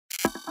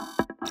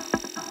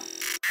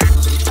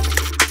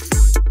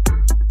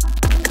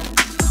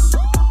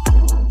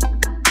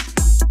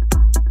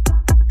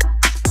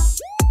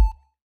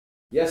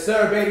Yes,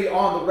 sir, baby,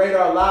 on the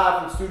radar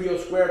live from Studio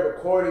Square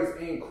Recordings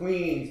in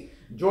Queens.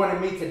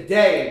 Joining me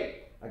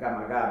today, I got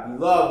my guy, B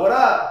LOVEE. What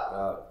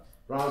up?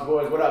 Bronx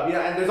boys, what up?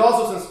 And there's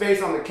also some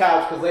space on the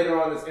couch because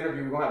later on in this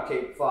interview, we're going to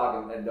have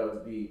FLOCK and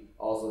Dougie B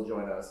also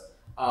join us.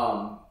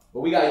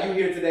 But we got you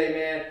here today,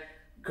 man.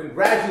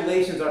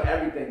 Congratulations on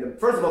everything.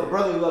 First of all, the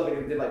Brotherly Love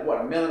video did like, what,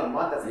 $1 million a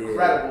month? That's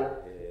incredible.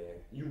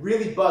 You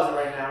really buzzing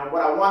right now. And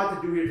what I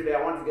wanted to do here today,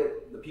 I wanted to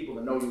get the people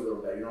to know you a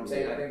little bit. You know what I'm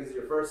saying? I think this is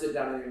your first sit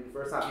down interview,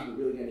 first time people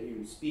really getting to hear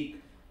you speak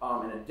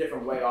in a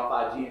different way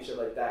off IG and shit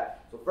like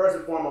that. So first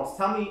and foremost,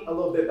 tell me a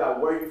little bit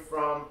about where you're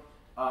from,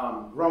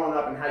 growing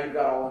up, and how you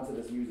got all into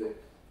this music.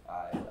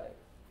 I'm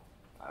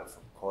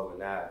from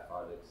Colin Ave,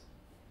 projects.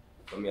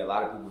 For me, a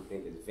lot of people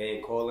think it's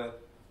Van Colin.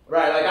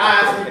 Right, like I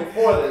asked you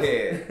before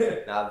this.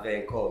 Yeah, not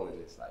Van Colin.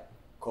 It's like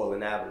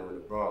Colin Avenue in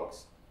the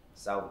Bronx,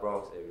 South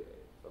Bronx area.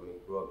 For me,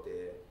 grew up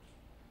there.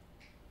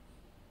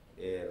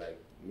 Yeah, like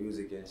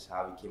music and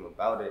how we came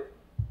about it.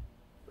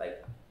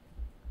 Like,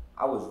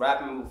 I was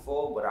rapping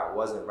before, but I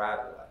wasn't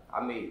rapping. Like,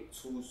 I made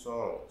 2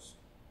 songs.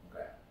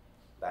 Okay.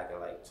 Back in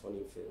like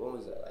 2015, what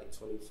was that? Like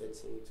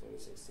 2015,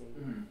 2016.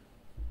 Mm-hmm.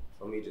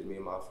 For me, just me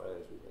and my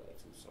friends, we did like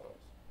 2 songs.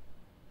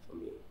 For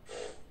me,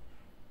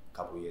 a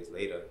couple years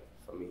later,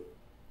 for me.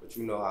 But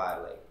you know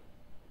how like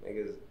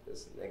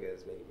this nigga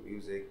is making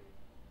music.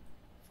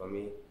 For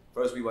me,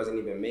 first we wasn't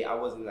even I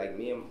wasn't like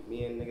me and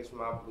niggas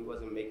from out. We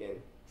wasn't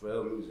making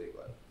drill music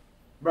like.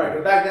 Right,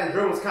 but back then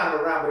drill was kind of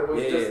around, but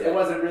it was it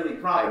wasn't really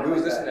prominent. Like, we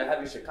was listening to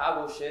heavy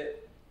Chicago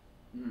shit.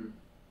 Mm-hmm.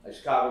 Like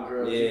Chicago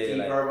drill, yeah,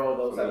 like, Verbo,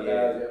 those type of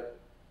guys. Yeah.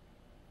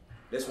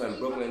 This when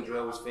Brooklyn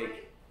drill was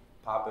fake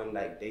popping.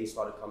 Like they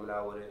started coming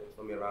out with it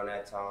for me around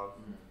that time.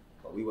 Mm-hmm.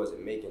 But we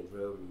wasn't making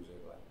drill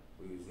music. Like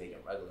we was making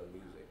regular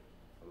music.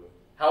 For me.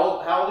 How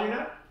old are you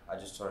now? I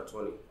just turned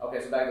 20.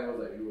 Okay, so back then it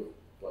was like you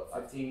were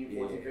what, 15,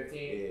 14,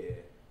 15? Yeah.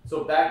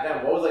 So back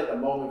then, what was like the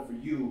moment for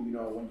you? You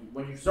know,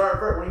 when you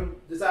decided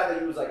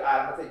that you was like,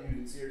 I'm gonna take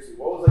music seriously.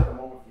 What was like the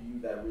moment for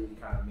you that really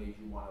kind of made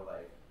you want to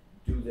like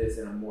do this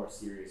in a more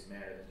serious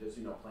manner than just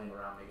playing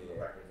around making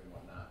records and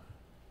whatnot?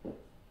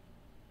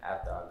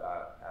 After I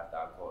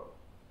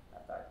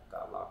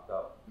got locked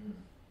up,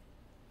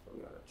 put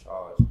me on a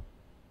charge.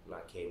 When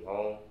I came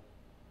home,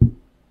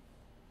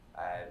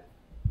 I had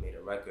made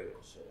a record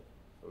and shit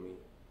for me.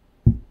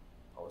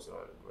 Posted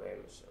on the gram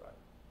and shit like.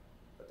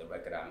 But the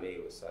record I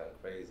made was something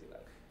crazy,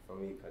 like, for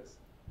me, because,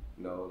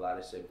 a lot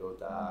of shit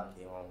built out, I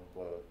came home,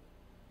 boom.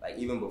 Like,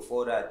 even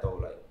before that, though,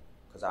 like,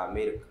 because I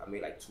made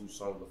like 2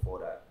 songs before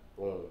that,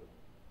 boom.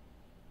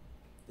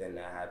 Then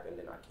that happened,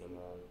 then I came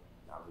home,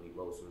 and I really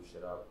wrote some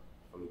shit up,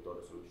 for me, thought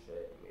of some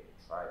shit, and made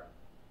a track.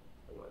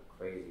 It went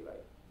crazy,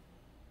 like,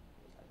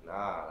 it was like,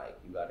 nah, like,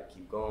 you gotta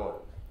keep going.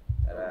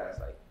 That ass,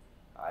 like,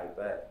 I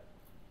bet.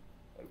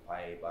 And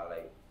probably by,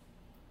 like,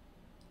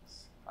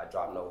 I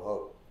dropped no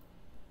hook.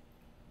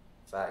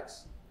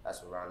 Facts.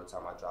 That's around the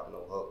time I dropped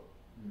No Hook.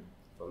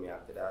 For me,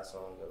 after that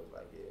song, it was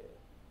like,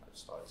 I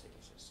just started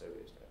taking shit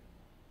serious then.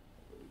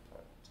 Really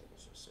taking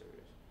shit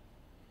serious.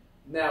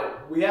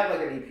 Now, we have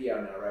like an EP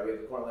out now, right? We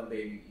have the Cortland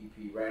Baby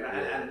EP, right?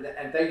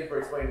 And thank you for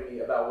explaining to me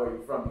about where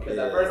you're from, because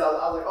at first I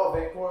was like, oh,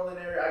 Van Cortland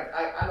area,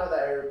 I know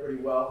that area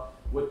pretty well.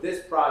 With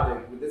this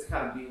project, with this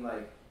kind of being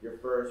like your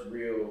first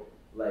real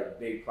like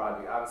big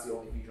project, obviously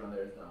only feature on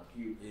there is Dumb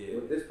Q.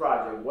 With this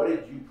project, what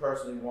did you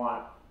personally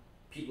want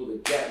people to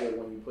get with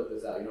when you put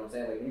this out? You know what I'm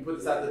saying? Like when you put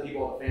this out to the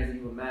people, all the fans that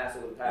you amassed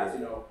over the past,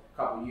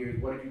 couple of years,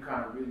 what did you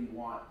kind of really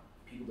want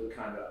people to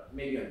kind of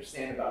maybe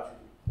understand about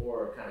you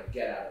or kind of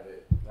get out of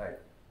it? Like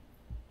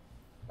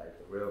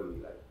the real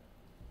me, like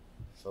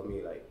for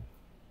me, like,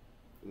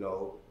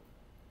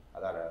 I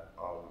got a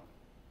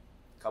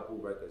couple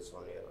records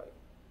on there, like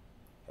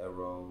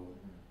Hero,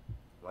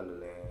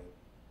 Wonderland,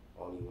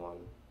 Only One,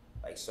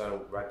 like certain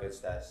records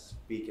that's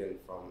speaking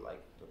from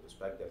like the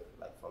perspective,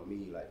 like for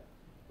me, like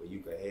where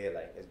you can hear,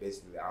 like, it's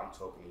basically I'm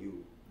talking to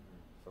you,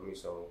 for me.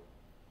 So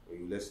when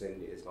you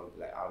listen, it's gonna be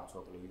like I'm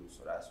talking to you.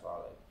 So that's why,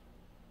 like,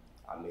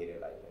 I made it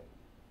like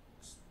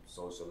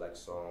so select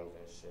songs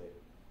and shit.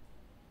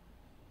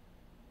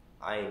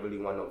 I ain't really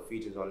want no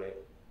features on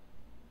it,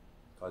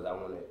 cause I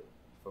want it.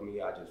 For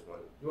me, I just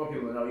want. You want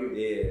people to know you.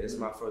 Yeah, this is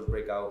my first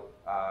breakout.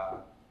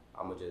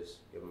 I'ma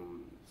just give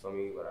them, for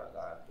me, what I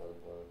got. Boom,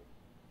 boom.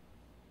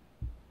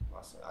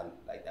 I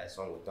like that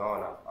song with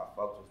Dawn. I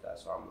fucked with that,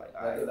 so I'm like,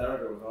 that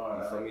record was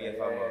hard. For me, if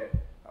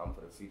I'm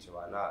put a feature,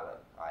 why not?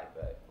 Like, I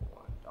bet for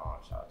one. Dawn,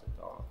 shout out to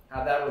Dawn.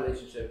 How'd that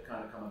relationship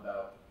kind of come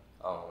about?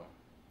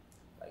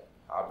 Like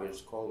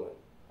Hobbs Colin,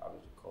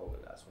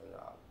 that's when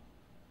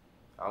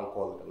I don't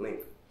call it a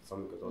link for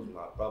me, because those are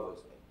my brothers.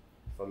 Like,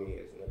 for me,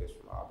 it's niggas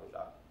from Hobbs, it's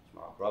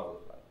my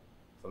brothers. Like,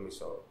 for me,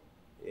 so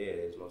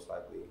yeah, it's most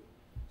likely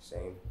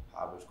same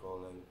Hobbs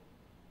Colin.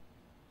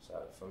 So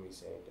for me,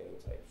 same thing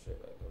type shit,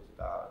 like those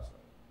guys.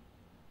 Like,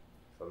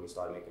 for me,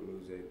 started making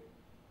music.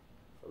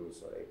 For me,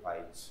 so they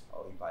probably,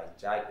 he probably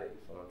jacked it. You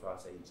feel what I'm trying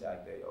to say? He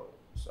jacked it, yo.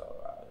 So,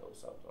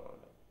 what's up,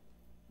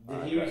 doing?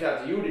 Did he reach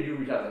out to you, or did you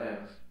reach out to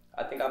him?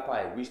 I think I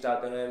probably reached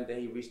out to him, then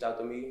he reached out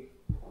to me.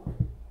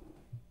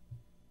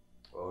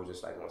 Or it was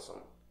just like on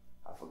some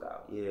I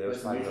forgot. Yeah, it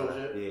was some mutual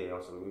shit? Yeah,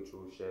 on some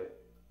mutual shit.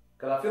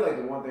 Because I feel like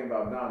the one thing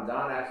about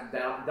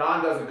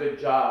Don does a good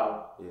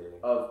job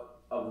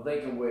of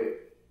linking with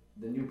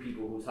the new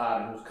people who's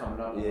hot and who's coming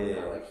up.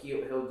 Yeah. Like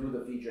he'll do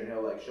the feature and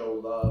he'll like show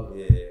love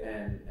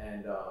and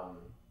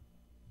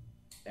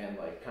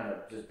like kind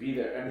of just be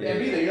there and be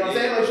there. You know what I'm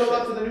saying? Like show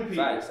love to the new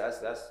people. Facts.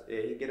 That's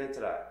he get into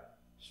that.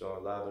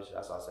 Showing love and shit.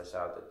 That's why I said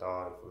shout out to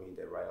Don for me. He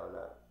did right on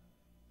that.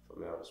 For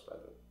me, I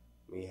respect him.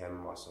 Me,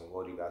 him, my son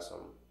Woody got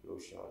some new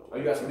shit on the way. Oh,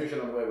 you got some new shit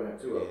on the way with him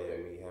too? Yeah,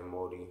 okay. me, him,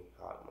 Woody,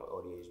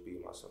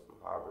 ODHB, myself from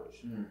Harvard.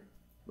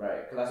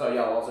 Right, because I saw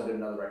y'all also did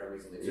another record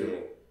recently too.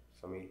 Yeah,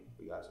 for me,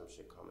 we got some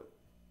shit coming.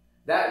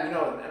 That, you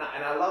know, and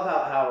I love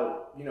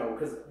how you know,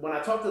 because when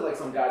I talk to like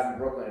some guys in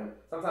Brooklyn,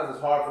 sometimes it's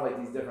hard for like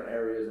these different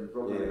areas in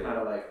Brooklyn to kind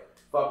of like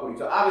fuck with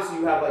each other. Obviously,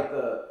 you have like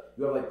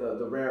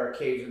the rare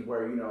occasions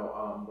where you know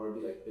where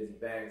it'd be like Busy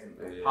Banks and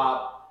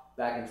Pop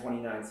back in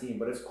 2019,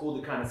 but it's cool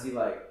to kind of see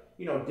like,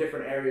 you know,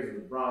 different areas of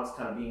the Bronx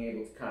kind of being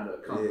able to kind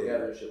of come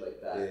together and shit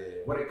like that.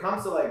 Yeah. When it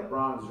comes to like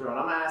Bronx drill, and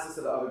I'm gonna ask this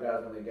to the other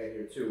guys when they get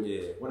here too.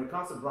 Yeah. When it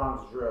comes to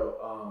Bronx drill,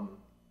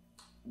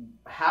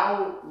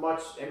 how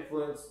much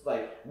influence,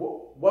 like,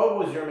 what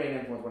was your main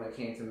influence when it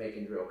came to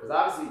making drill? Because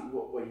obviously,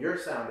 what your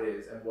sound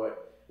is and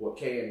what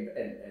Kay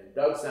and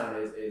Doug's sound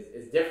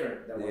is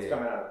different than what's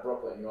coming out of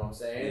Brooklyn. You know what I'm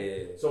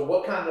saying? Yeah. So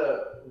what kind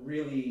of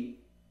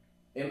really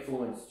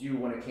influenced you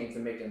when it came to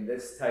making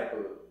this type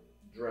of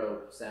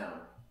drill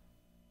sound?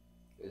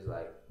 It's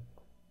like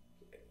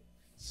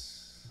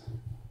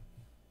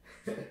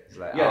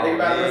yeah, think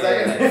about it for a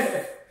second.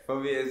 Like, for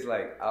me, it's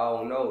like I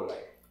don't know,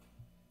 like,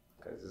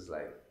 cause it's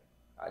like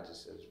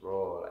it's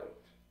raw. Like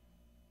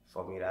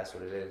for me, that's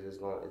what it is. It's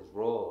raw.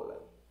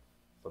 Like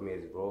for me,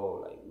 it's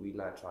raw. Like we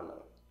not trying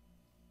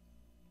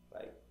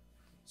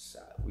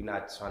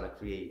to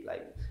create.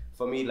 Like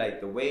for me, like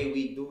the way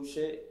we do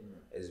shit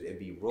is it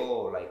be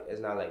raw. Like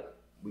it's not like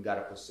we got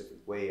a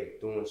specific way of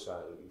doing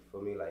something. You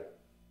feel me? Like.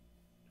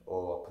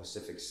 Or a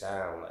Pacific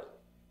sound, like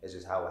it's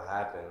just how it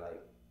happened.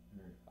 Like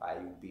I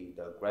be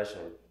the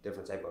aggression,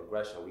 different type of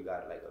aggression. We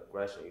got like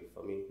aggression, you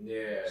feel me?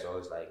 Yeah. So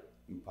it's like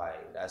you probably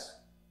that's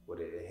what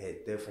it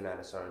hit different at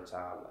a certain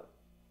time. Like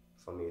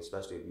for me,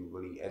 especially if you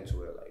really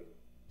into it, like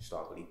you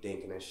start really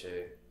thinking and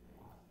shit.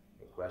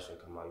 Aggression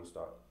come out, you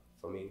start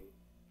for me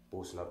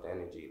boosting up the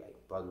energy. Like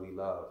brotherly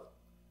love,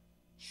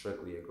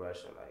 strictly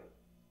aggression, like.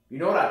 You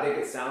know what I think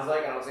it sounds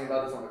like, and I was thinking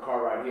about this on the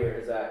car ride here,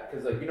 is that,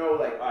 because like, you know,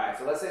 like, all right,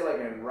 so let's say like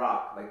in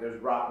rock, like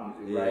there's rock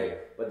music,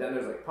 right? But then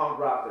there's like punk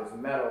rock, there's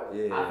metal.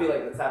 I feel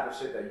like the type of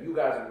shit that you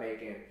guys are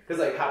making,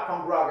 because like how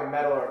punk rock and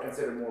metal are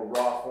considered more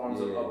raw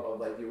forms of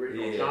like the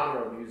original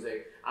genre of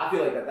music, I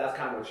feel like that's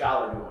kind of what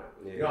y'all are doing.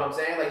 You know what I'm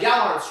saying? Like y'all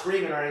aren't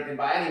screaming or anything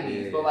by any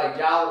means, but like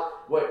y'all,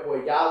 what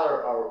y'all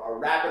are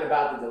rapping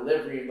about the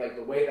delivery and like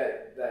the way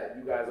that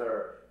you guys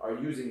are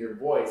using your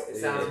voice, it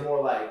sounds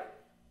more like,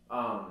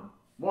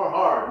 more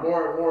hard,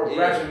 more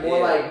aggression, more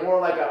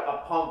like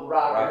a punk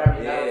rock or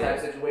heavy metal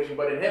type situation,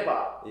 but in hip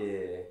hop.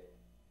 Yeah,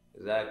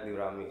 exactly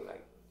what I mean.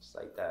 Like it's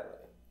like that,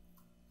 like,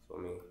 for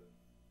me.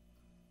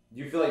 Do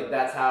you feel like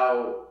that's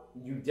how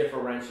you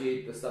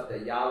differentiate the stuff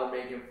that y'all are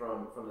making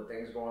from the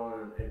things going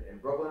on in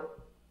Brooklyn?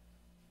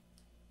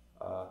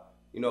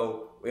 You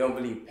know, we don't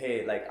really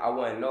pay. Like I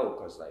want to know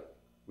because like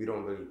we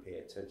don't really pay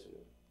attention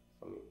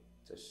for me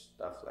to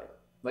stuff like.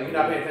 Like you're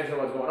not paying attention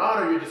to what's going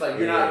on, or you're just like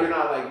you're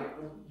not like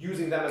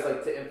using them as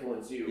like to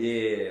influence you.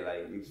 Yeah,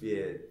 like you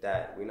feel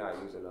that we're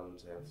not using them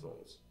to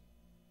influence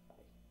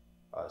like,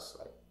 us,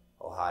 like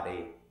or how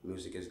they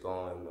music is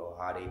going or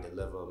how they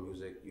deliver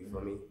music. You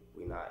feel me?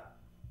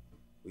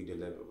 We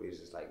deliver. We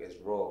just like it's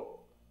raw.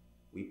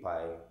 We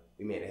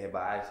made a hit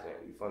by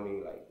accident. You feel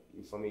me? Like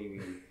you feel me?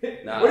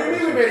 What do you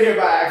mean we made a hit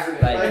by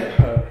accident?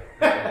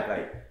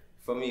 Like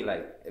for me,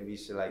 like it be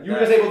shit like you were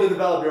just able to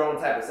develop your own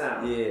type of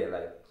sound. Yeah,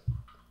 like.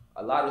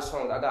 A lot of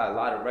songs, I got a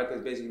lot of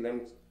records. Basically,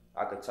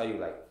 I could tell you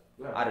like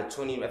out of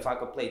 20, if I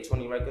could play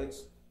 20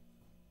 records,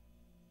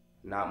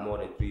 not more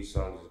than 3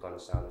 songs is gonna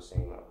sound the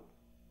same.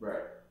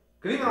 Right.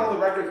 Because even all the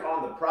records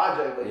on the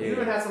project, like you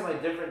even had some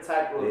like different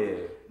type of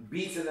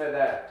beats in there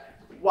that,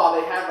 while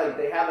they had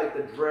like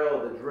the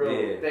drill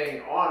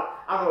thing on.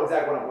 I don't know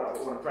exactly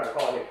what I'm trying to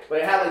call it here, but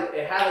it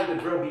had like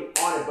the drill beat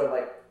on it, but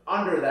like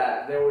under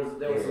that there was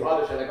some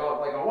other shit like on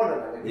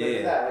Wonderland,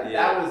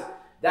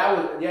 that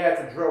was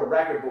it's a drill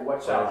record, but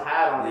what y'all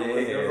had on it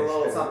was there was a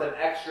little something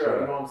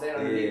extra, you know what I'm saying,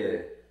 underneath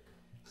it.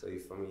 So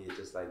for me, it's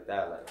just like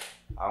that. Like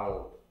I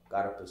don't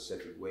got a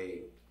specific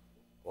way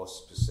or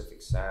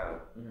specific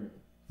sound.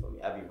 For me,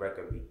 every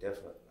record be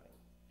different. Like,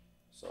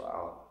 so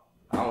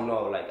I don't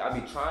know. Like I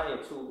be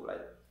trying to,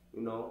 like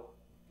you know,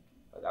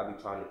 like I be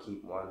trying to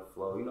keep one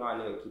flow. You know, I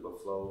need to keep a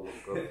flow,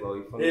 good flow.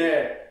 You feel me?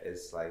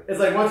 It's like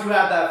once you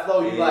have that flow,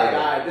 you like,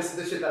 all right, this is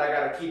the shit that I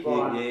gotta keep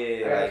on.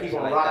 I gotta keep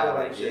on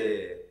rocking like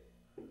shit.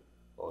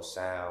 Or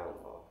sound,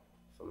 or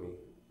for me,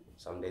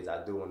 some days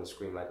I do want to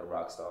scream like a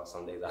rock star.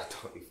 Some days I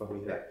don't. You feel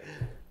me? Like,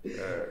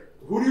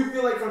 who do you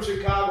feel like from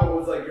Chicago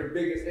was like your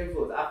biggest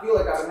influence? I feel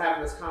like I've been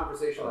having this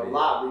conversation a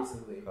lot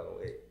recently.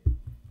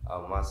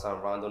 My son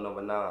Rondo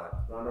number 9.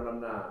 Rondo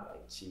number 9.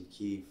 Like Chief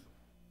Keef.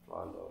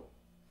 Rondo.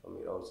 For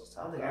me, those is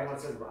I top. don't think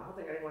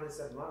anyone has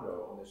said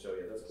Rondo on this show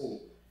yet. That's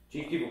cool.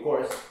 Chief Keef, of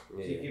course.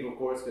 Yeah. Chief Keef, of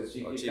course, because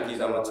Chief Keef. Chief Keef's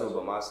number 2,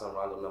 but my son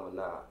Rondo number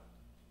 9.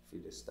 If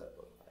you just step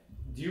up.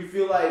 Do you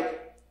feel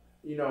like,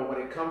 you know, when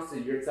it comes to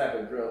your type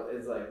of drill,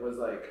 was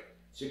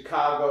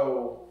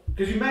Chicago?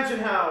 Because you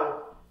mentioned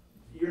how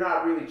you're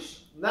not really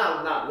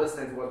not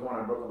listening to what's going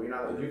on in Brooklyn. But you're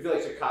not. Do you feel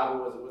like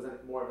Chicago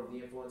wasn't more of the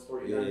influence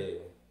for you? Then?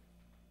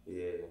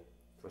 Yeah,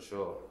 for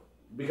sure.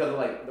 Because of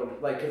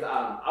because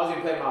I was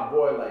gonna play my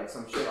boy like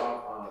some shit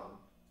off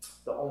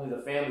the Only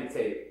the Family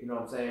tape. You know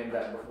what I'm saying?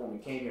 That before we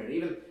came here, and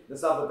even the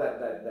stuff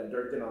that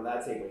Dirk did on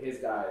that tape with his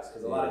guys,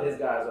 because a lot of his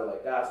guys are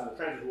like guys from the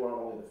trenches who are on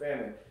Only the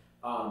Family.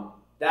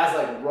 That's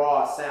like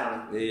raw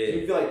sound. Yeah. Do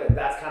you feel like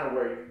that's kind of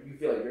where you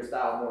feel like your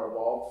style more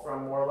evolved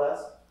from, more or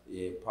less?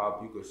 Yeah,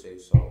 probably you could say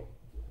so.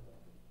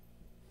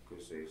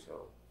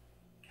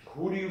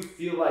 Who do you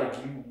feel like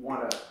you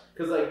wanna?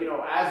 Because like, you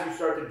know, as you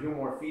start to do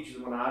more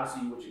features, when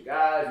obviously you with your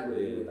guys, you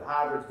with the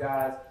Hybrids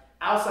guys.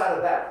 Outside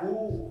of that,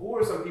 who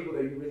are some people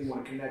that you really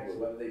want to connect with,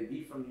 whether they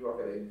be from New York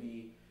or they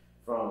be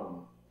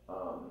from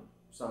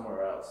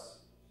somewhere else?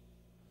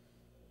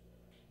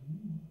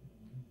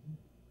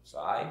 So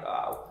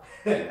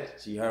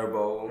G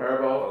Herbo.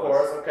 Herbo, of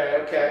course.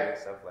 Okay.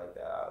 Stuff like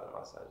that.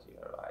 My son G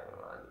Herbo. I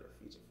need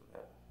a feature from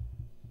him.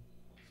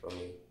 For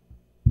me.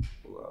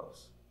 Who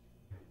else?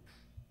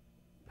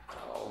 I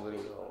don't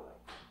really know.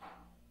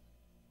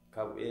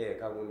 Couple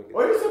niggas.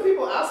 Or even some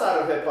people outside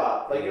of hip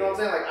hop. Like, you know what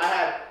I'm saying? Like I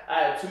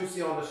had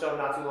 2C on the show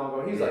not too long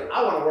ago. He's like,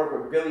 I want to work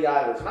with Billie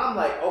Eilish. And I'm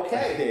like,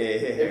 okay.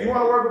 If you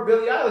want to work with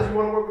Billie Eilish, you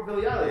want to work with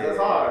Billie Eilish. That's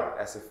hard.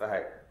 That's a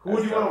fact. Who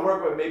would you want to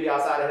work with maybe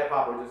outside of hip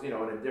hop or just, you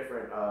know, in a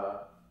different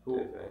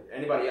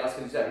anybody else?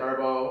 Because you said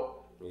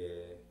Herbo.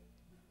 Yeah.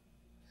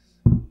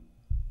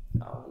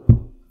 I don't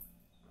know.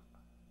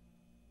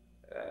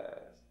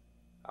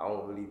 I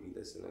don't really be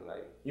listening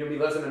like. You don't be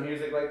listening to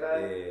music like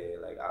that? Yeah,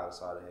 like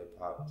outside of hip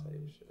hop type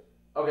shit.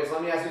 Okay, so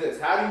let me ask you this: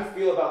 how do you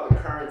feel about the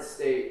current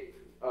state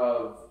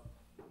of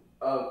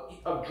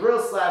drill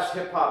 /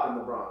 hip hop in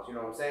the Bronx? You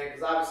know what I'm saying?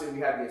 Because obviously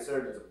we have the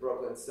insurgents of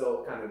Brooklyn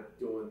still kind of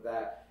doing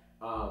that.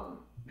 How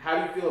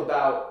do you feel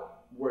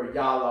about where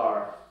y'all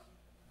are?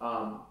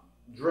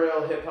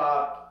 Drill, hip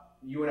hop,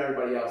 you and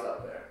everybody else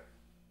out there.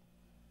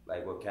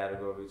 Like what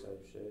category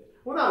type shit?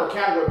 Well, not what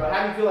category, but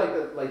how do you feel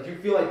like do you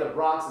feel like the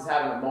Bronx is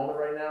having a moment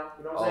right now?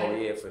 You know what I'm saying?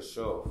 Oh yeah, for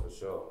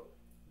sure.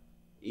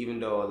 Even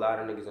though a lot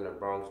of niggas in the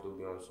Bronx do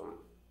be on some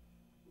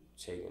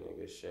taking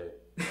niggas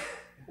shit.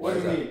 What do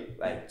you mean?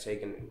 Like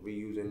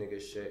reusing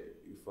niggas shit.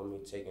 You feel me?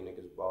 Taking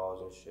niggas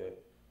balls and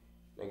shit.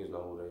 Niggas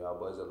know who they are,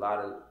 but there's a lot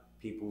of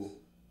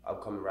people,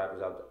 upcoming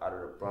rappers out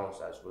of the Bronx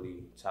that's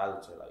really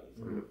talented. Like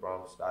from the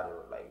Bronx, started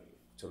like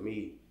to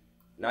me.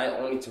 Not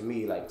only to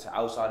me, like to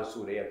outsiders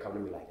too, they are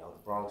coming to me like, yo,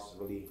 the Bronx is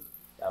really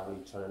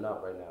turning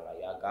up right now.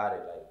 Like, I got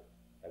it. Like,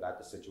 I got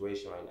the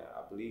situation right now.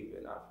 I believe it.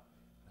 And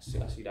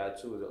I see that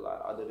too. There's a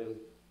lot other than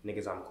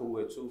niggas I'm cool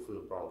with too from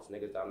the Bronx.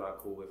 Niggas that I'm not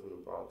cool with from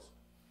the Bronx.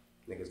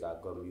 Niggas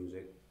got good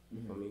music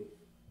for me.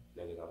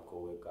 Niggas I'm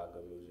cool with got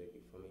good music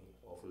for me.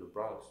 All from the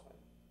Bronx.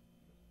 Like,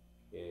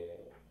 yeah.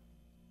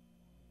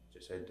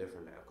 Just hit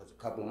different now. Because a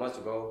couple months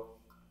ago,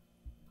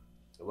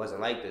 it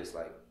wasn't like this.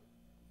 Like,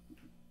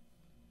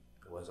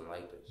 it wasn't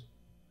like this.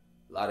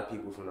 A lot of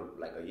people from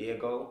a year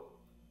ago,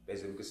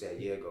 basically we could say a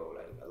year ago,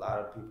 like a lot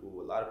of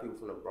people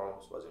from the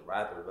Bronx wasn't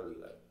rapping really,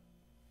 like.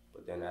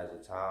 But then as the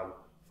time,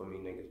 for me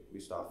niggas, we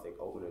start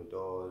opening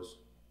doors.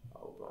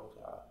 Oh, Bronx,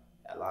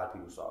 a lot of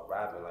people start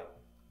rapping, like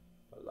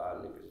a lot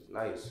of niggas is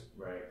nice.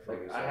 Right.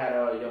 Like I had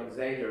Young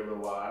Zay here a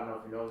little while. I don't know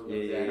if you know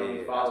Young Zay. I know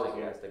he follows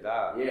you. That's the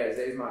guy. Yeah,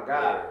 Zay's my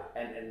guy.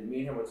 Yeah. And me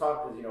and him were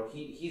talking because, you know,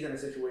 he's in a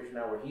situation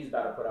now where he's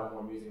about to put out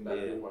more music and about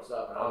to do more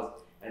stuff.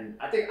 And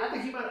I think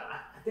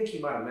he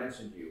might have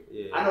mentioned you.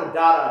 Yeah. I know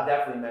Dada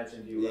definitely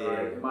mentioned you.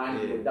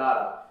 Reminded me of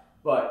Dada.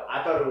 But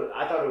I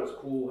thought it was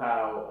cool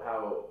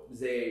how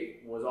Zay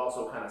was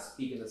also kind of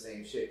speaking the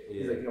same shit.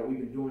 Yeah. He's like, you know, we've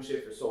been doing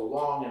shit for so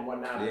long and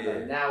whatnot. Yeah.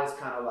 Like, now it's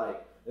kind of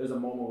like there's a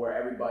moment where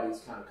everybody's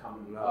kind of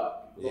coming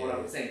up, going up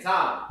at the same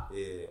time.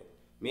 Yeah.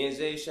 Me and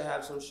Zay should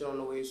have some shit on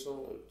the way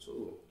soon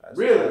too.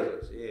 Really?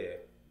 Yeah.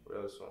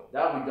 Real soon.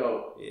 That'd be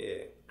dope.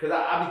 Yeah. Cause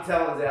I be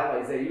telling Zay, I'm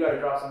like, Zay, you gotta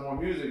drop some more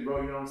music,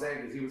 bro. You know what I'm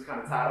saying? Cause he was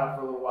kind of tied up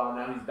for a little while.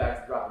 Now he's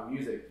back to dropping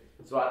music.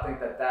 So I think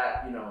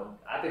that you know,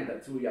 I think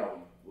that two of y'all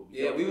will be.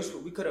 Yeah, we were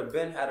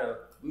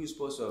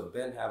supposed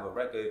to have a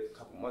record a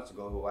couple months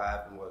ago. What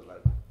happened was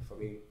like for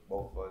me,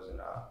 both of us and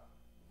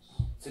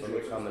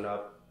situation coming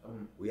up.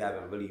 We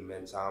haven't really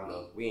been time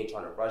to. We ain't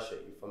trying to rush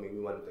it. You feel me? We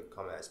wanted to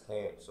come as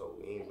planned, so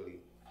we ain't really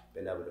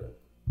been able to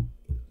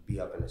be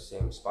up in the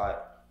same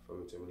spot for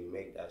me to really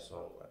make that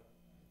song. Like,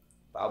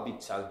 but I'll be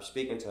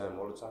speaking to him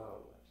all the time.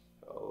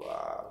 Like,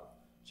 oh,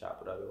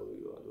 chop it up, yo,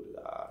 we gonna do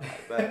this.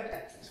 But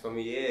it's for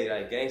me, yeah,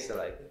 like gangster,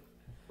 like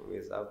for me,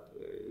 it's up.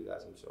 We got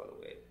some shit on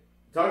the way.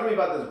 Talk to me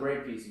about this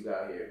great piece you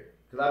got here,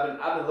 because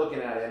I've been looking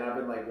at it and I've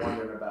been like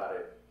wondering about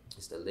it.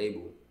 It's the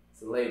label. It's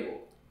the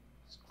label.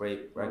 It's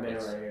great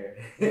records. Right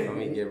here. Let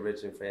me get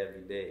rich and for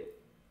every day.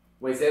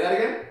 Wait, say that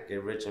again?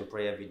 Get rich and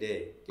pray every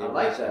day. Get I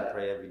like rich that. and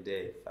pray every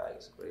day.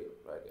 Facts, great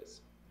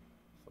records.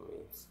 For me,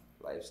 it's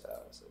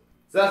lifestyle. So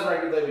that's the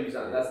record label you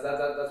signed. That's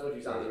what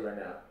you signed to right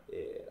now.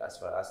 Yeah, that's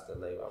the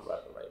label I'm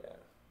rapping right now.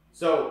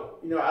 So,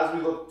 you know, as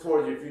we look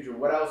towards your future,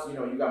 what else, you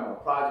know, you got more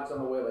projects on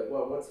the way? Like,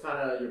 what's kind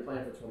of your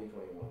plan for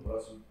 2021? What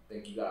else you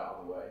think you got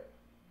on the way?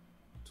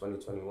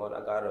 2021,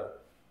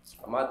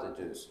 I'm out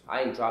to just,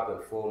 I ain't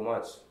dropping 4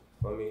 months.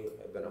 For me,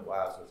 it's been a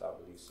while since I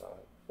released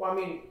something. Well, I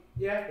mean,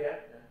 yeah. Yeah,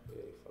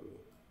 for me.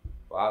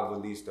 Well, I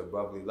released the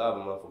Brotherly Love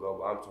a month ago,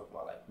 but I'm talking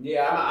about like.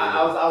 Yeah,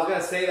 I was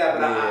gonna say that,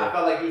 but yeah. I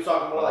felt like you were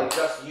talking more like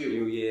just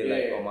you. Yeah,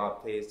 like on my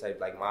page type,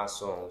 like my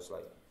songs,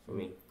 like for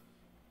me,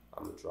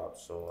 I'm gonna drop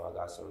soon.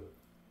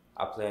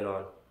 I plan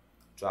on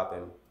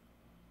dropping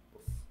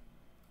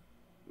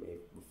maybe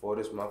before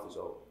this month is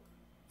over,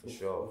 for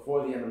sure.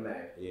 Before the end of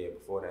May. Yeah,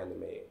 before the end of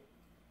May.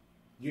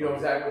 You know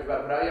exactly what you're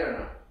about to put out yet or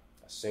no?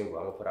 A single.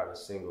 I'm gonna put out a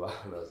single. I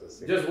don't know it's a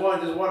single. Just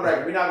one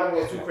record. We're not gonna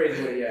go too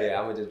crazy with it yet. Yeah,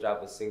 I'm gonna just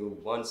drop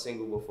one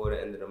single before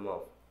the end of the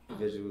month.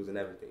 Visuals and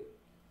everything.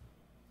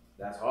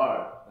 That's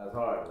hard.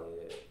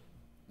 Yeah.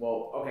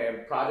 Well,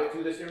 okay, project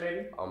 2 this year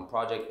maybe?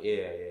 Project,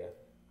 yeah.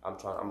 I'm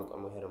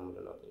gonna hit him with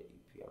another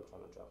EP. I'm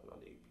trying to drop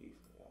another EP.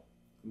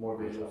 More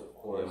visuals, of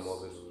course. Yeah, more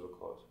visuals, of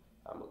course.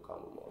 I'm gonna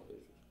come with more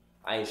visuals.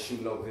 I ain't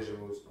shoot no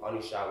visuals.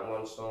 Only shot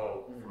one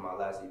song from my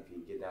last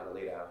EP, Get Down to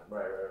Lay Down.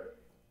 Right.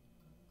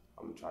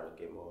 I'm gonna try to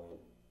get more in.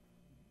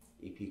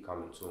 EP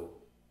coming soon.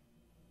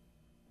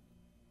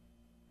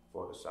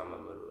 For the summer,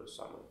 middle of the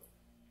summer.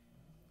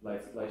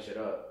 Light shit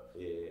up.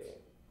 Yeah.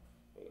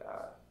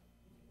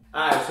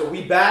 Alright, so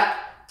we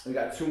back. We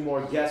got 2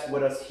 more guests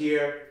with us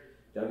here.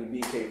 Dougie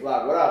B, K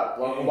Flock, what up?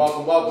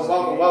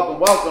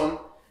 Welcome.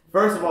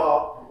 First of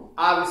all,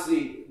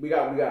 obviously, we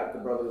got the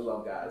Brothers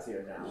Love guys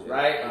here now,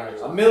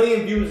 right? 1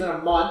 million views in a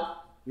month.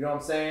 You know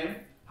what I'm saying?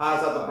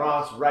 Hottest out the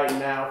Bronx right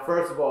now.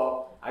 First of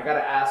all, I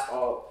gotta ask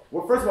all.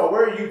 Well, first of all,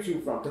 where are you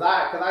two from? Cause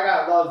I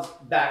got Love's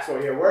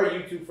backstory here. Where are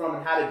you two from,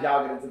 and how did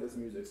y'all get into this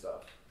music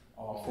stuff?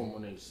 From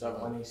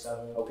 187.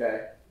 187.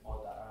 Okay.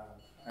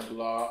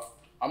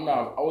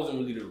 I wasn't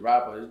really the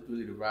rapper. It's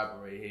really the rapper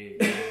right here.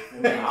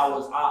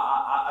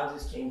 I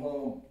just came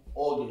home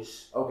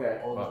August.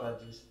 Okay. August,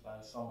 I just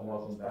like something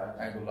wasn't bad.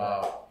 I ain't gonna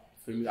lie.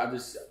 For me,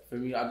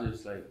 I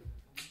just like.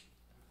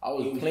 I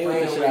was playing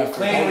with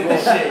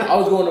this shit. I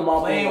was going to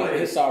my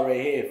inside right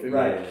here. For me,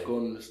 right.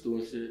 Going to the store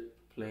and shit,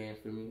 playing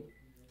for me.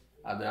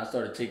 Then I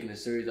started taking it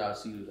serious. I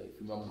see like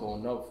for me, I'm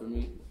going up for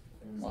me.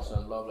 My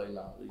son Love like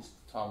nah, it's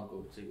time to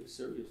go take it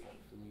serious. Like,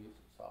 for me,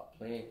 start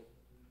playing.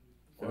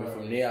 For me,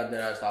 from there,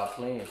 then I started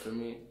playing. For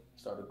me,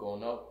 started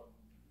going up.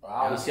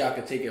 And see, I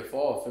could take it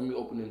far. For me,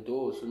 opening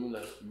doors. For me,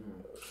 like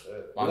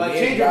my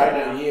man's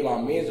rapper. Yeah,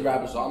 my man's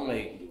rapper. So I'm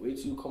like, wait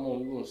till you come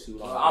on, you gonna see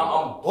what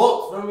I'm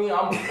booked. For me,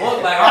 I'm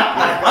booked. Like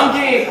I'm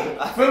getting.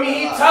 For me,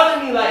 he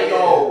telling me like,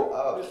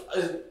 yo,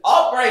 it's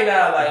up right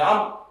now. Like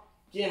I'm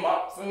getting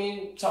my. For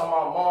me, telling my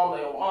mom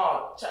like,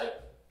 wow,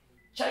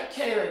 check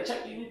K, like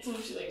check the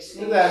YouTube shit, like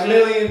see that 1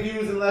 million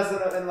views in less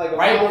than like a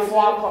right month.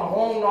 Before I come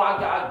home. No,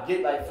 I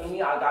get like for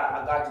me, I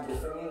got to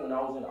get for me when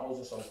I was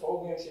in some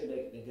program shit.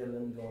 They get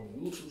let me go on the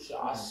YouTube shit.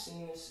 I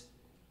seen this.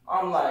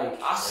 I'm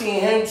like, I seen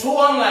him too.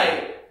 I'm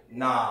like,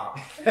 nah.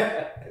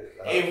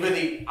 It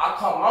really. I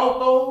come out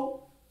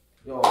though,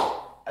 yo.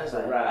 It's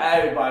like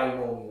everybody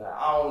know me. Like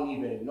I don't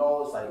even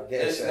know. It's like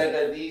this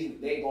nigga.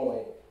 They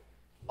going.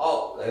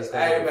 Oh, like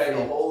everybody,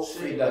 the whole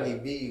shit.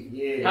 LOVEE B.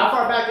 Yeah. How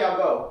far back y'all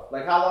go?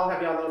 Like, how long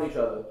have y'all known each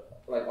other?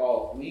 Like,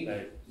 all?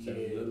 Like,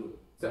 little.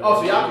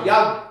 So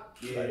y'all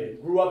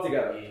grew up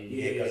together?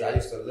 Yeah, because I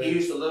used to live. He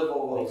used to live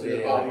over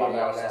there. On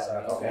that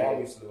side. Okay. My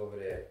mom used to live over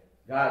there.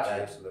 Gotcha.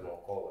 I used to live on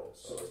Colton.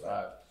 So it's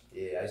like,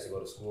 I used to go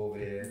to school over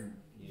there.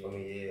 For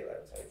me,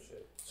 like type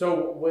shit.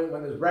 So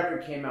when this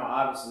record came out,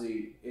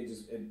 obviously, it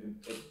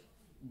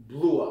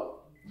blew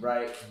up,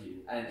 right?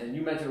 Yeah. And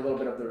you mentioned a little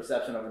bit of the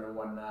reception of it and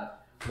whatnot.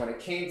 When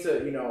it came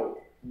to, you know,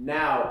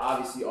 now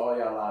obviously all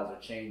y'all lives are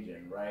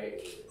changing,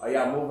 right? Are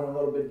y'all moving a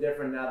little bit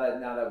different now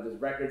that this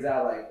record's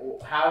out?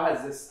 Like, how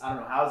has this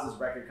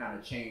record kind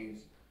of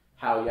changed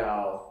how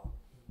y'all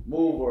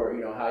move, or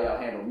you know how y'all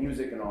handle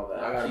music and all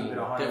that? I gotta move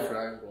different.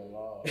 I ain't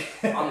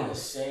gonna lie. I'm the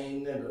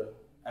same nigga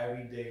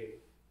every day.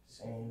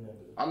 Same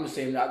nigga. I'm the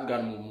same. I just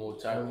gotta move more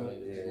time.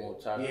 More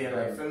time. Yeah,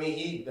 like for me,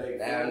 he like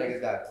now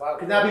niggas got clout.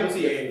 Cause now people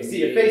see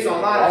your face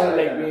online. I don't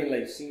like being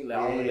like seen. Like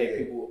I don't like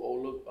people. Oh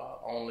look,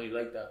 I don't really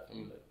like that. For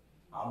me, like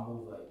I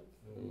move like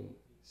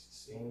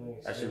same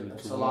nigga. That should be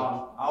too much.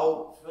 I'm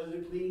out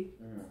physically.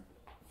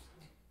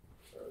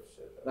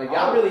 Like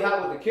y'all really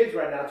hot with the kids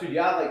right now too.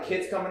 Y'all have like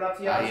kids coming up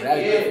to y'all.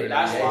 Yeah,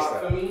 that's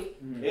why for me,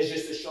 it's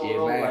just to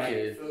show them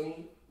like for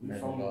me,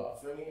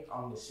 for me,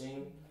 I'm the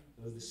same.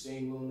 There's the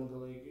same little nigga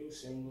like you,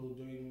 same little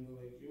dirty nigga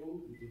like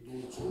you. You can do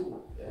it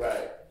too.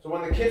 Right. So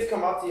when the kids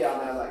come up to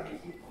y'all now, like,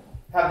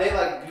 have they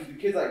like, do the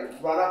kids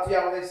like run up to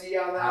y'all when they see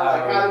y'all now?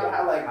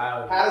 Like,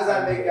 how does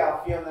that make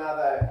y'all feel now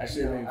that? That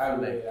shit make me feel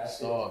like that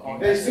star.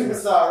 They're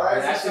superstar,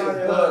 right? That shit is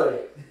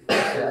good.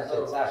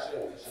 That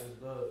shit is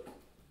good.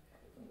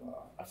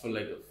 I feel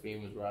like a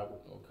famous rapper,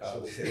 no cap.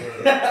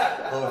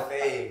 No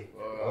fame.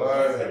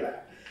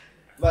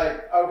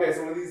 Like, okay,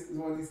 so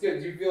when these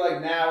kids, do you feel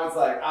like now it's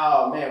like,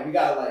 oh man, you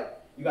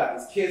got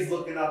these kids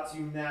looking up to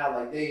you now,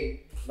 like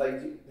they,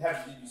 like, do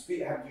you speak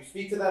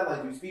to them?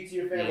 Like, do you speak to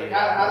your fans? Like,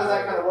 how does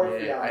that kind of work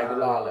for y'all? I ain't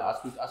gonna lie, like, I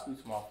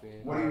speak to my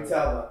fans. What do you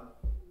tell them?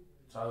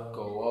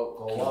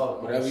 Go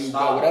up.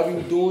 Whatever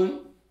you doing,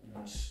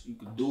 you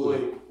can do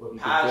it with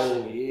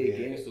passion.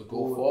 Gangster,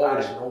 go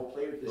forward. Don't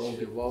play with this Don't shit.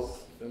 give up.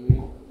 Feel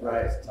me?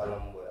 Right. Tell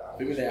them what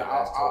Feel me? That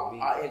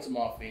I answer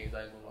my fans.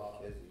 I ain't gonna lie,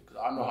 cause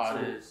I know how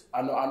it is.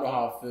 I know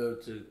how I feel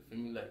to. Feel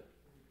me?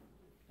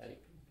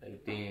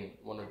 Like then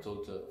want to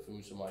talk to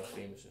somebody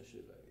famous and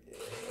shit. Like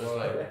it's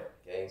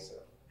like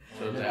gangster.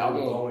 So it's like I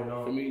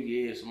want for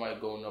me, somebody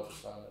going up or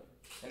something.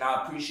 And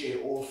I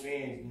appreciate all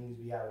fans. Niggas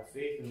be having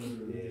faith in me.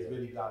 Niggas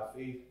really got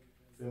faith.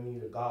 Feel me?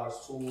 The guys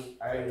too.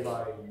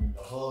 Everybody,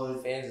 the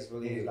hood. Fans is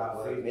really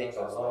got faith. make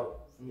us love.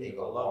 They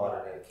go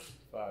harder than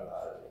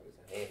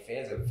and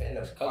fans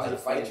are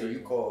fight you.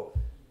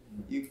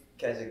 You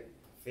catch a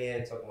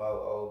fan talking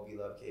about B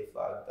LOVEE,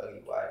 FLOCK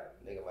DOUGIE B,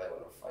 nigga might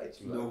want to fight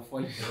you. No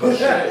funny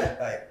shit.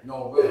 Like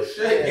no real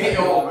shit. Ain't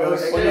no real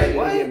shit. Like,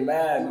 what? Get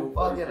mad. No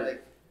fucking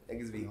like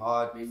niggas be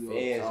hard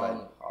fans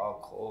like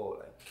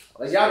hardcore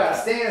like y'all got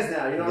stands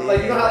now, you know?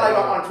 Like you know how like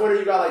on Twitter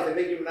you got like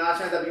the Nicki Minaj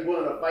fans that be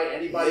willing to fight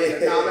anybody in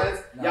the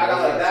comments? Y'all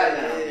got like that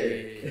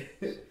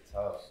now.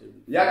 Tough.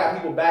 Y'all got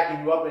people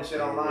backing you up and shit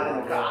online in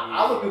the comments.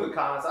 I look through the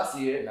comments, I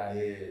see it.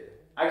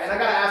 And I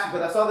gotta ask you,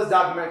 because I saw this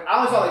documentary, I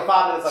only saw like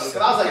 5 minutes of it,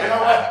 because I was like, you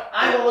know what? I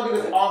ain't gonna look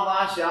at this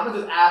online shit, I'm gonna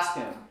just ask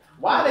him.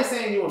 Why are they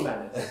saying you a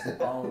menace? I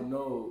don't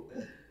know.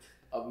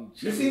 I'll be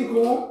chilling. You seem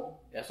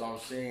cool. That's what I'm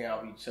saying,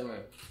 I'll be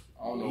chilling.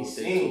 I don't know He what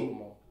they talking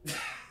about.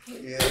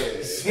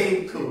 Yeah,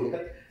 seem cool.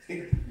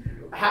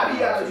 How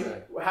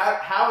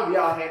have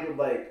y'all handled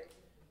like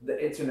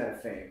the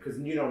internet fame? Because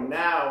you know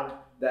now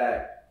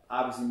that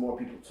obviously more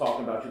people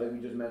talking about you, like we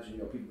just mentioned, you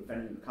know, people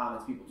defending you in the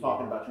comments, people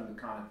talking about you in the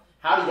comments.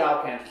 How do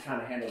y'all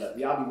kind of handle that?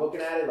 Do y'all be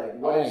looking at it like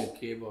what? I don't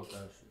care about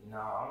that shit. Nah,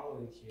 I don't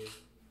really care.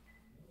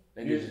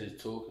 Niggas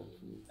just talking.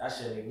 That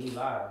shit make me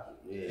laugh.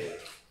 Yeah.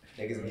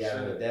 Niggas be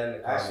having a damn in the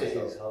That comments. shit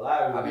is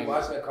hilarious. I be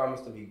watching the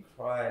comments to be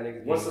crying.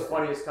 Niggas. What's the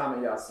funniest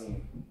comment y'all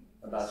seen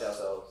about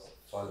yourselves?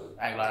 Funny.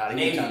 I ain't like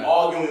They be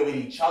arguing with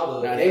each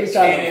other. Nah, they be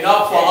standing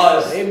up for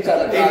us. They be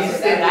trying to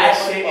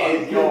that shit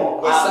is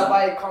yo. When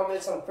somebody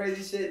comments some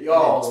crazy shit,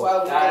 yo,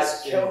 12 minutes,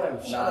 that's kill him.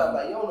 Shut up,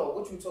 like you don't know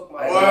what you talking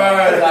about.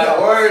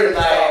 Word,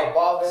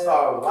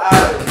 Start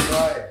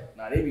wilding.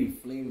 Nah, they be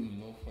flaming me,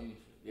 no funny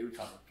shit. They be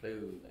trying to play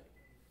with me, like.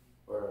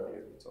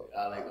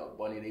 I like a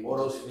bunny, they be All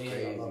those crazy.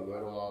 things,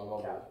 Word on my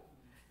mother.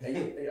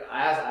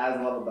 I asked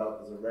Love about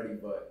this already,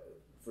 but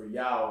for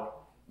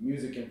y'all,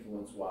 music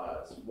influence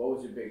wise, what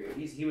was your biggest?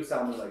 He was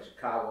telling me like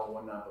Chicago and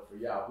whatnot, but for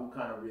y'all, who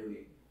kind of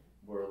really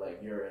were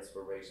like your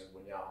inspirations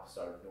when y'all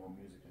started doing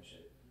music and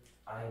shit?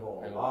 I ain't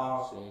gonna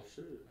lie. Same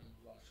shit.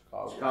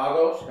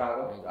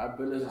 Chicago. I've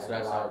been listening to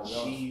that side.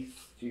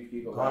 Chief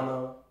Keep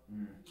Gunna,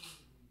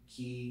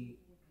 Key,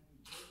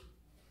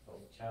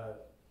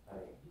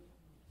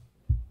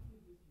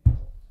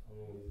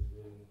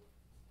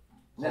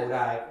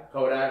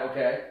 Kodak,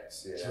 okay.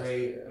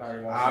 Dre. I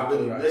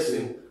really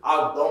listen.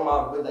 I don't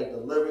mind like the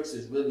lyrics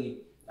is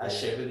really that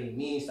shit really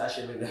means that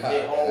shit really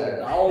hit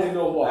home. I only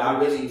know what I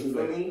really listen to,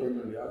 feel like, me.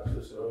 personally. I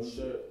just listen to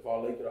shit. If I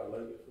like it, I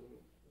like it.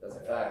 That's a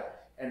fact.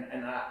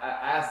 And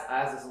I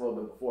asked this a little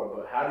bit before,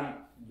 but how do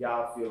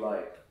y'all feel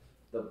like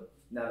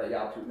now that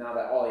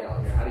all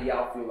y'all here, how do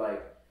y'all feel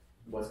like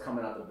what's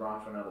coming out the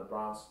Bronx right now, the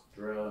Bronx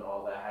drill and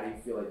all that? How do you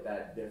feel like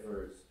that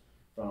differs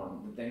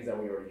from the things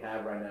that we already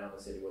have right now in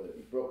the city, whether it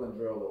be Brooklyn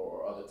drill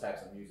or other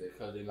types of music?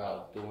 Because they're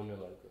not doing it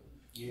like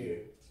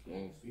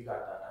we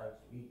got that.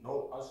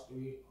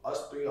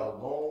 Us three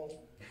alone.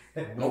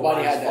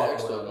 Nobody had that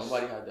extra.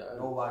 Nobody had that.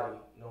 Nobody.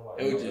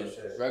 It was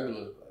just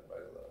regular.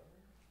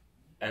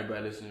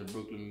 Everybody listening to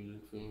Brooklyn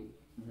music, feel me?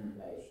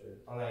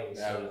 I'm like,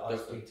 that was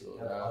us three different.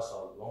 together, us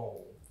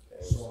alone.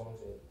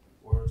 Songs and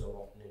words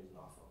alone.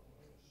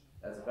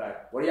 That's a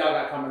fact. What do y'all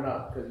got coming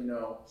up? Because, you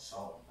know,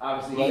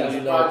 obviously, you got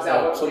some projects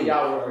out. What are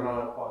y'all working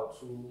on? Part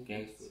 2.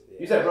 Gangster.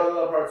 You said Brother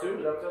Love Part 2?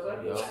 Is that what y'all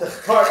said?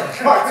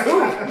 Yeah. Part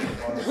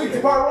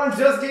 2? Part 1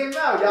 just came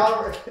out.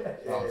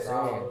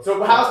 Y'all.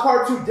 So how's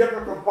Part 2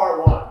 different from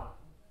Part 1?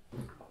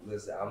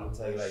 Listen, I'm going to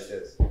tell you like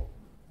this.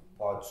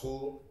 Part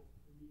 2,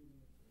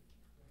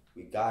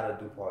 we got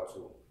to do Part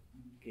 2.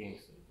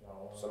 Gangster.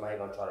 Somebody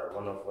going to try to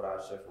run off with our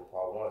shit from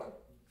Part 1.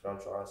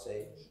 That's what I'm trying to say.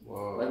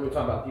 Like we were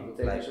talking about people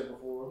taking shit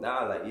before?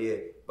 Nah, like, yeah.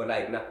 But,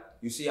 like, nah.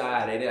 You see,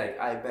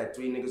 I bet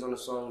 3 niggas on the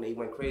song, they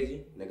went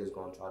crazy. Niggas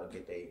gonna try to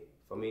get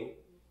for me,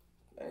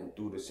 and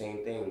do the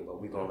same thing, but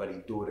we gonna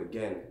really do it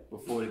again.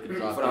 Before they can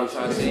drop what I'm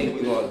trying to say,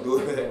 we gonna do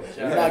it.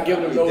 We're not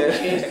giving them no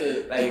chance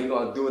to. Like, we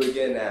gonna do it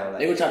again now. Like,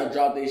 they gonna try to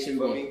drop their shit.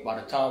 By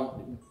the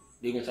time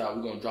we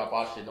gonna drop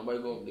our shit, they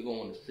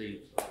gonna on the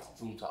streets,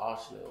 zoom to our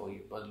shit, like, oh,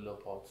 you Brother Love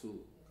Part 2.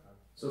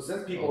 So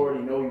since people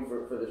already know you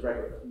for this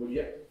record, do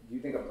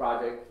you think a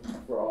project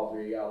for all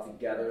three of y'all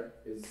together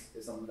is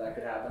something that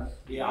could happen?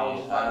 Yeah, I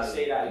was about to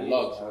say that.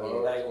 Lux,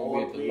 like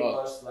all three of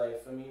us,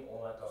 like for me,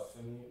 on like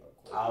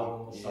a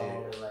album or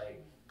something, and like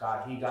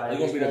he got his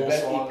gonna be the own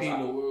best songs. EP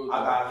in the world. He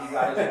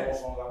got his own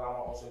songs. I got my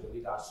own songs. We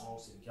got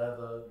songs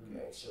together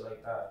and shit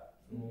like that.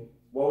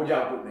 What would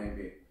y'all group name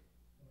be?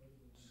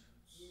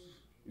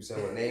 You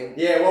said what name?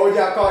 Yeah, what would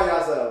y'all call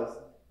yourselves?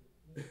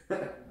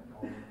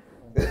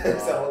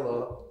 So hold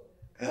on.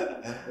 You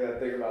gotta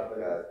think about that.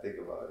 Gotta think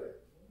about it.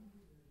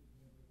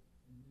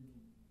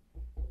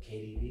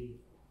 KDB.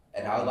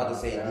 And I was about to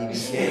say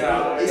DBK.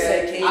 Yeah, He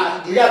said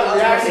KDB. We got the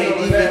reaction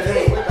over there.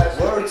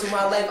 DBK. Word to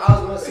my life, I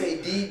was gonna say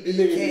DBK.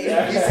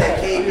 He said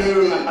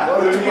KDB.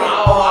 Word to my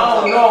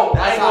I don't know.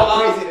 That's how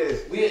crazy it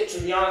is.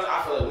 To be honest,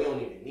 I feel like we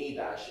don't even need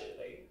that shit.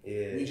 Like,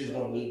 Yeah. we just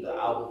gonna need the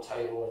album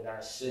title and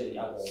that shit.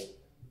 Y'all gonna.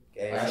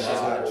 Yeah, that's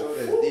just not true.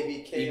 There's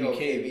DBK or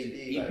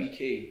KBD. EBK.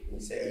 He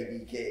said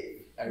EBK.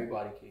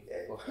 Everybody K.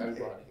 Fuck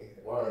everybody.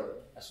 Word.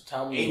 That's what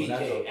time we doing.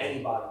 ABK,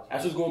 anybody.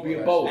 That's what's gonna be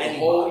about. The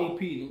whole EP,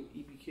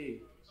 EBK.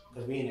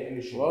 Because we in the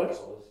industry. What?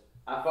 So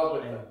I fuck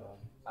with that. anybody.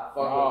 I fuck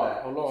with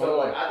that. Hold on, So hold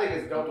like, on. I think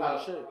it's dope how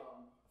shit.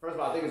 First of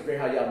all, I think it's great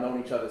how y'all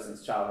known each other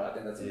since childhood. I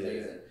think that's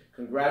amazing.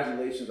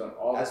 Congratulations on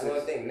all That's this.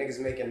 one thing. Niggas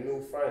making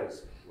new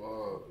friends. Yeah,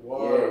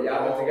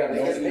 y'all been together.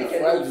 Niggas New making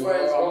friends, new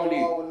friends. bro.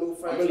 Going on with new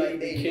friends really like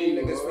they EBK,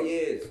 knew niggas bro. for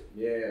years.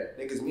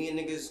 Yeah. Me and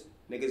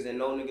niggas that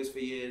know niggas for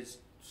years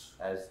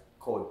as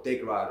called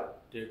dick rider.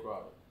 Dick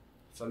Rider.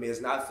 For me, if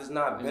it's not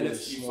Niggas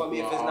beneficial. For me,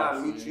 if it's smoke not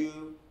my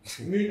mutual.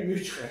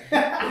 Mutual.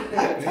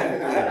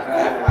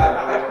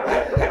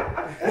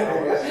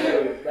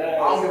 I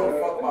don't give a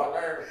fuck about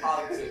learning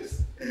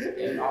politics.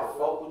 If I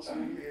fuck with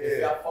you,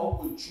 if I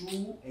fuck with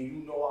you, and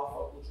you know I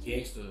fuck with you,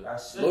 Gangster.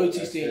 that's it. Loyalty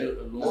That's staying it.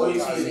 a long Loyalty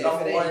time. is If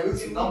number it ain't one.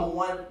 mutual. Number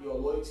one, your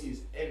loyalty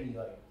is in me.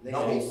 Like Niggas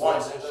number be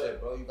one. friends and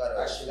shit, bro. You gotta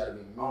That shit be I don't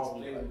mutual.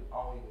 play with. I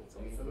don't even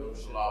feel me.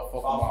 Shit, If I I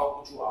fuck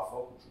fuck with you, I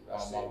fuck with you.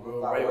 That's my it.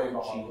 real Gotta worry right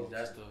about my cheese. loyalty.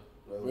 That's the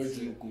Real original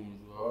shit. goons,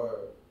 bro.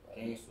 Word.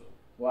 Gangster.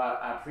 Well,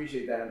 I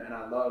appreciate that, and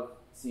I love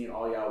seeing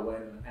all y'all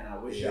win, and I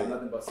wish y'all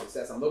nothing but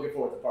success. I'm looking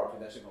forward to part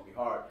 2. That shit gonna be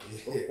hard.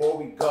 Before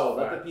we go,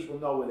 let the people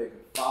know where they can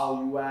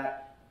follow you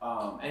at.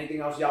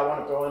 Anything else y'all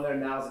want to throw in there?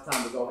 Now's the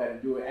time to go ahead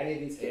and do it. Any of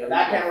these,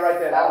 that camera right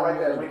there, that one right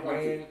there. Link one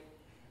too.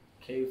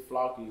 K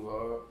Flocky,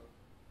 bro.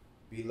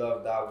 B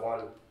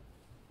LOVEE.1.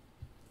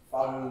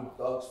 Follow me,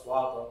 Doug's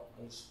Flocka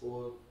 _ It's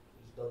Dougie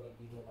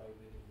B. Nobody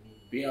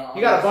Be on.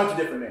 He got a bunch of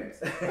different names.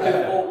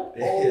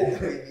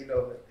 You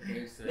know,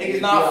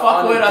 Niggas not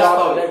fuck with us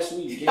though. Next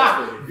week.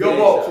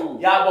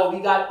 Y'all, we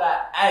got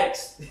that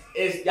X.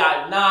 It's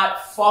y'all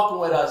not fucking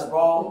with us,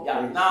 bro.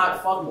 Y'all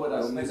not fucking with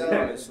us,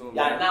 nigga.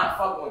 Y'all not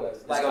fucking with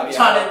us. Like I'm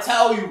trying to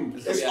tell you,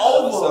 it's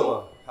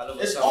over.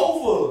 It's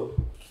over.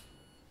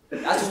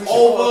 That's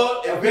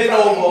over. It's been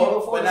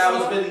over. But now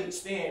it's really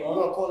staying. We're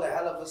gonna call it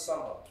hell of a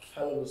summer.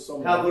 Hell of a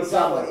summer. Hell of a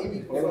summer.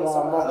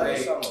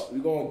 We're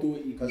going to do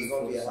it Because it's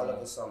gonna be a hell of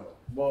a summer.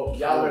 Well,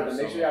 y'all heard them.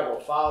 Make sure y'all go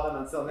follow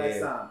them. Until next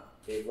time,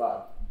 K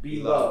Block.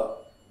 B Love.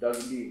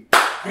 Dougie B.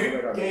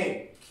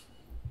 Game.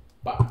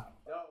 Bye.